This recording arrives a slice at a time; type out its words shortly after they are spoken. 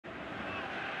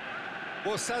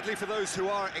Well, sadly for those who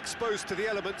are exposed to the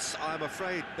elements, I'm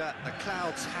afraid that the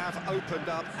clouds have opened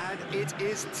up and it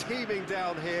is teeming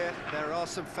down here. There are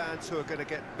some fans who are going to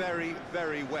get very,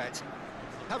 very wet.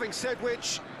 Having said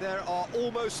which, there are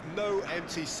almost no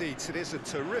empty seats. It is a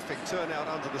terrific turnout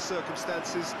under the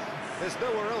circumstances. There's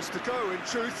nowhere else to go, in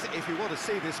truth, if you want to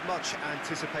see this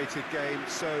much-anticipated game.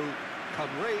 So, come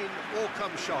rain or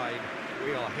come shine,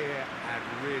 we are here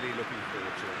and really looking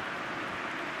forward to it.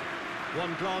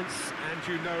 One glance and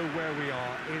you know where we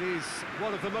are. It is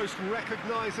one of the most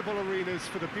recognisable arenas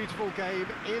for the beautiful game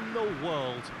in the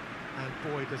world. And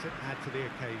boy, does it add to the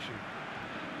occasion.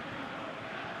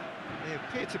 They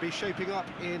appear to be shaping up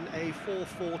in a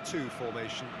 4-4-2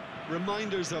 formation.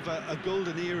 Reminders of a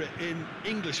golden era in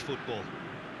English football,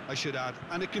 I should add.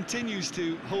 And it continues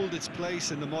to hold its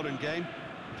place in the modern game.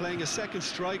 Playing a second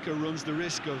striker runs the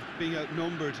risk of being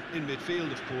outnumbered in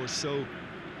midfield, of course, so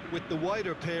with the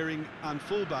wider pairing and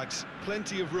fullbacks,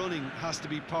 plenty of running has to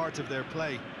be part of their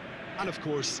play. And of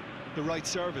course, the right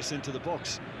service into the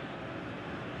box.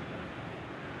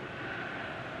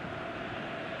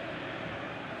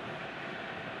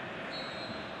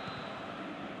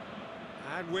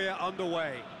 And we're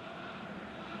underway.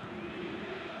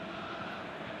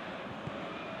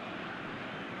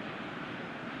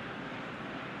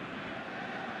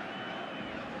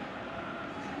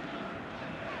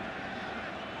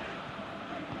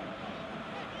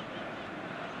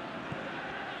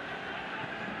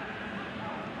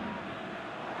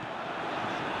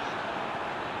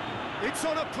 It's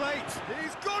on a plate,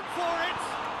 he's gone for it!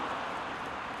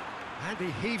 And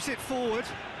he heaves it forward.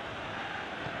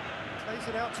 Plays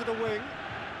it out to the wing.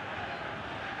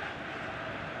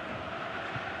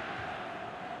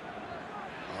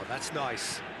 Oh, that's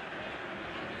nice.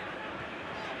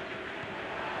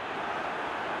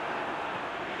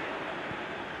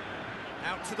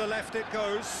 Out to the left it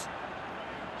goes.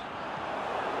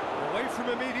 Away from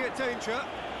immediate danger.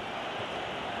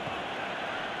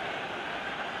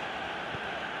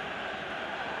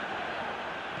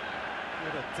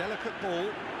 With a delicate ball,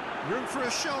 room for a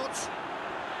shot,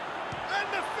 and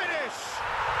the finish!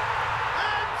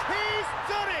 And he's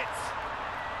done it!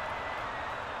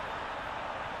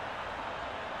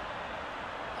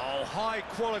 Oh, high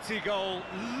quality goal,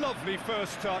 lovely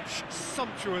first touch,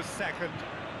 sumptuous second.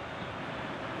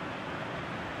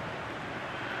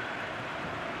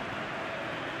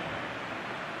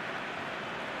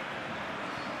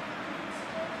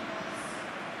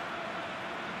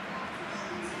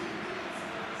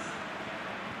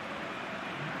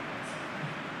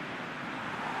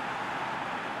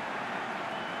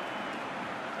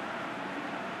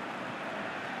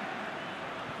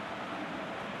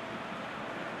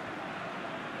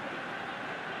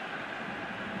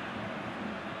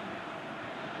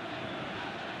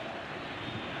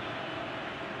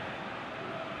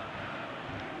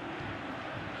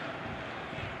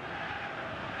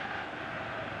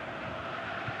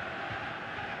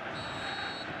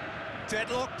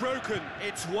 Deadlock broken,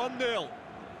 it's 1-0.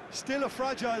 Still a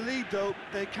fragile lead though,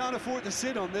 they can't afford to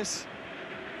sit on this.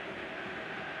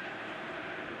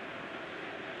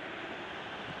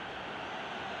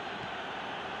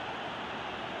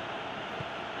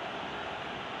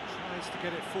 Tries to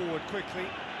get it forward quickly.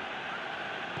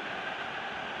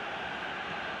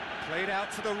 Played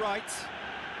out to the right.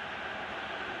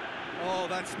 Oh,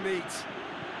 that's neat.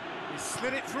 He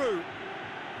slid it through.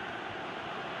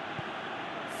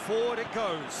 Forward it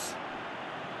goes.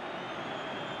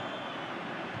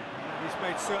 And he's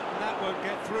made certain that won't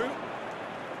get through.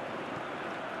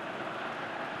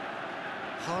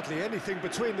 Hardly anything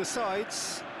between the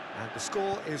sides, and the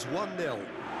score is 1-0.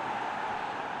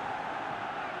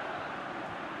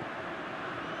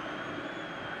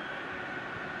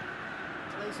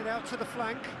 Plays it out to the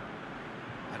flank,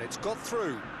 and it's got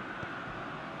through.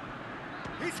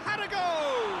 He's had a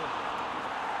go!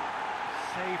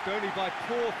 Saved only by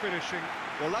poor finishing.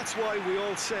 Well, that's why we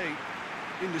all say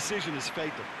indecision is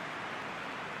fatal.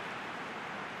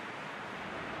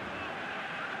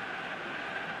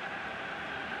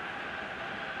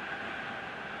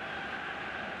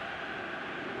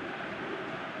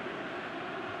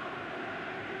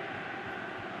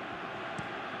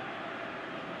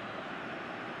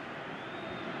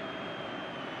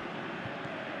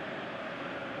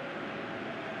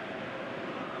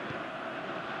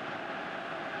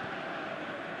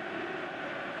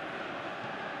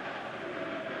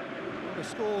 The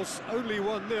score's only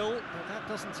 1-0, but that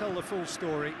doesn't tell the full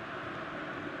story.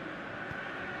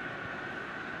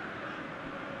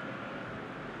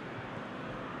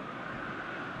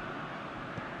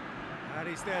 And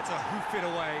he's there to hoof it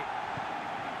away.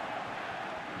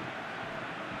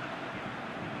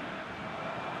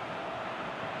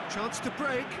 Chance to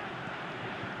break.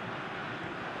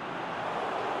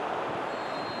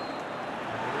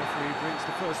 And the referee brings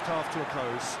the first half to a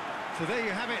close. So there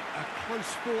you have it, a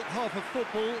close-fought half of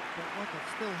football, but one that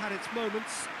still had its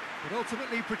moments, but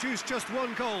ultimately produced just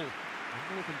one goal.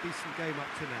 A more than decent game up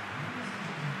to now.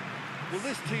 Well,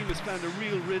 this team has found a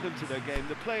real rhythm to their game.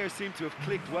 The players seem to have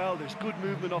clicked well. There's good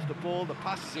movement off the ball. The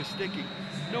passes are sticking.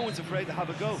 No one's afraid to have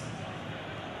a go.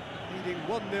 Leading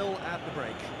 1-0 at the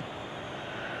break.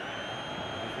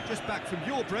 If you're just back from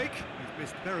your break, you've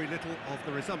missed very little of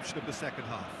the resumption of the second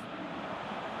half.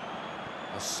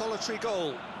 A solitary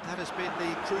goal. That has been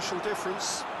the crucial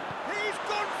difference. He's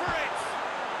gone for it!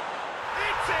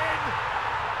 It's in!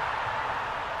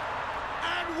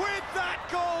 And with that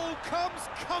goal comes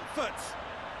comfort.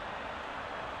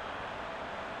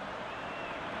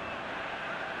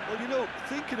 Well, you know,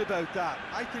 thinking about that,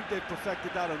 I think they've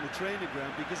perfected that on the training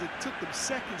ground because it took them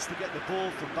seconds to get the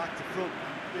ball from back to front.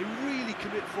 They really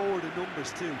commit forward in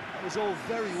numbers too. That was all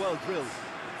very well drilled.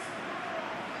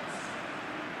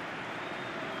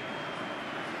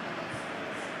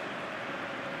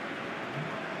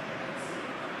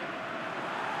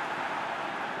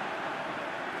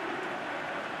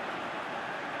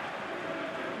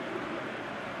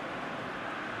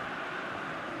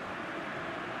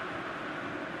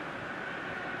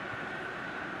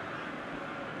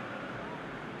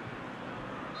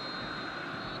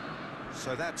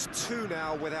 So that's 2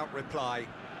 now without reply.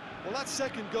 Well, that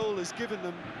second goal has given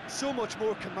them so much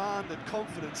more command and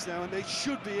confidence now, and they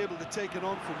should be able to take it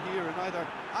on from here and either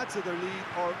add to their lead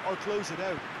or close it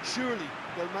out. Surely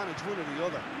they'll manage one or the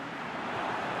other.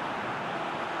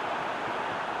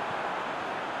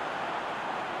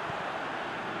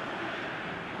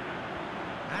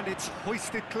 And it's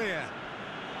hoisted clear.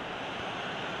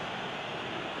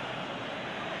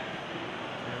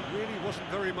 There really wasn't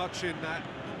very much in that.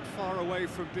 Far away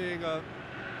from being a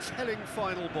telling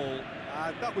final ball.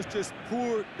 That was just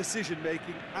poor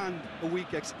decision-making and a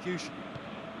weak execution.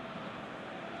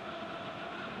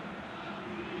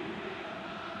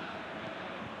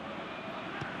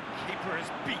 Keeper has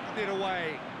beaten it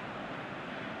away.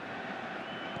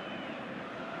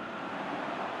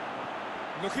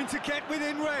 Looking to get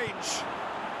within range.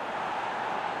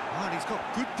 Oh, and he's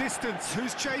got good distance.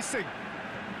 Who's chasing?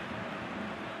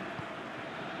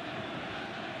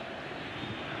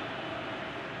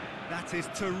 That is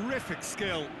terrific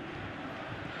skill.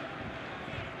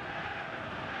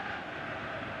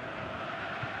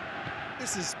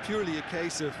 This is purely a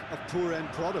case of poor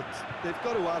end product. They've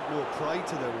got to add more pride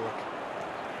to their work.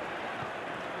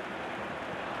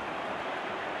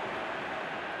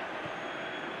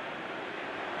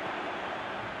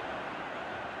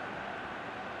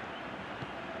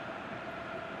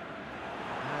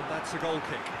 And that's a goal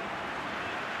kick.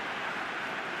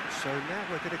 So now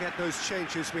we're going to get those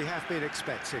changes we have been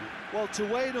expecting. Well, to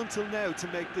wait until now to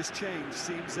make this change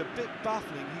seems a bit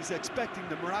baffling. He's expecting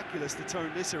the miraculous to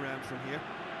turn this around from here.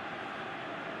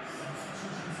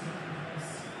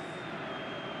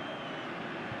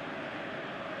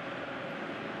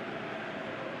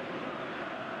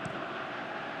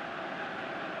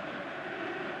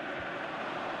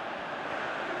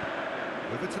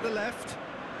 Over to the left.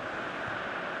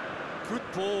 Good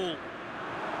ball.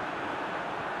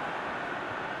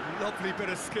 Lovely bit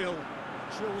of skill.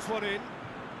 Drills one in.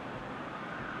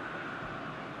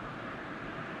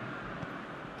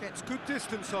 Gets good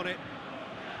distance on it.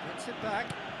 Gets it back.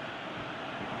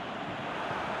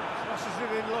 Crosses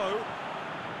it in low.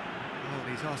 Oh,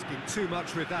 he's asking too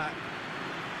much with that.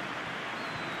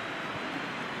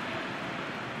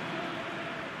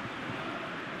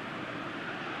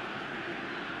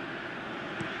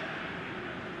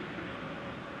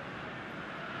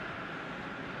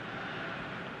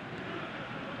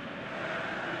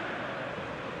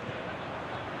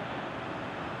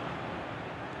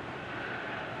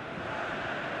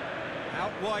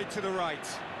 Out wide to the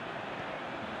right.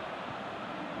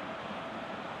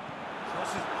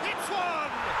 Crosses, hits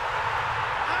one!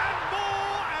 And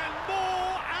more, and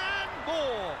more, and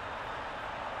more!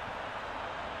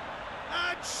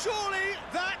 And surely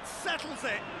that settles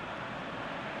it!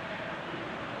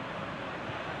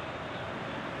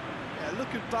 Yeah,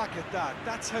 looking back at that,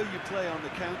 that's how you play on the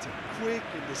counter. Quick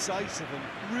and decisive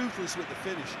and ruthless with the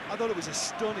finish. I thought it was a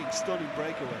stunning, stunning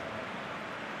breakaway.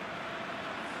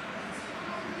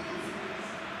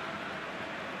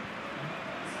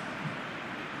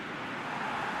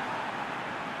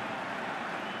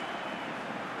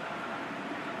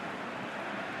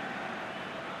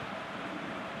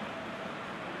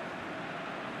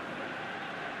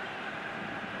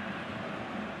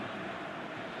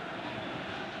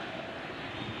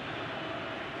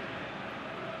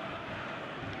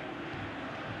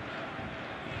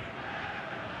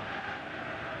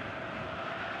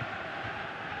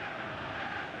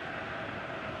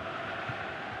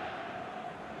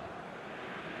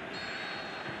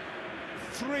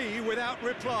 three without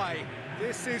reply.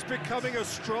 This is becoming a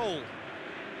stroll.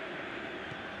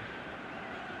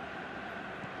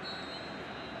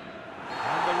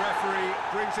 And the referee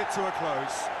brings it to a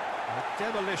close.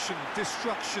 Demolition,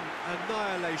 destruction,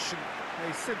 annihilation.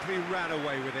 They simply ran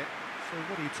away with it. So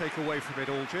what do you take away from it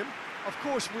all, Jim? Of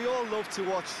course, we all love to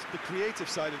watch the creative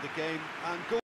side of the game, and go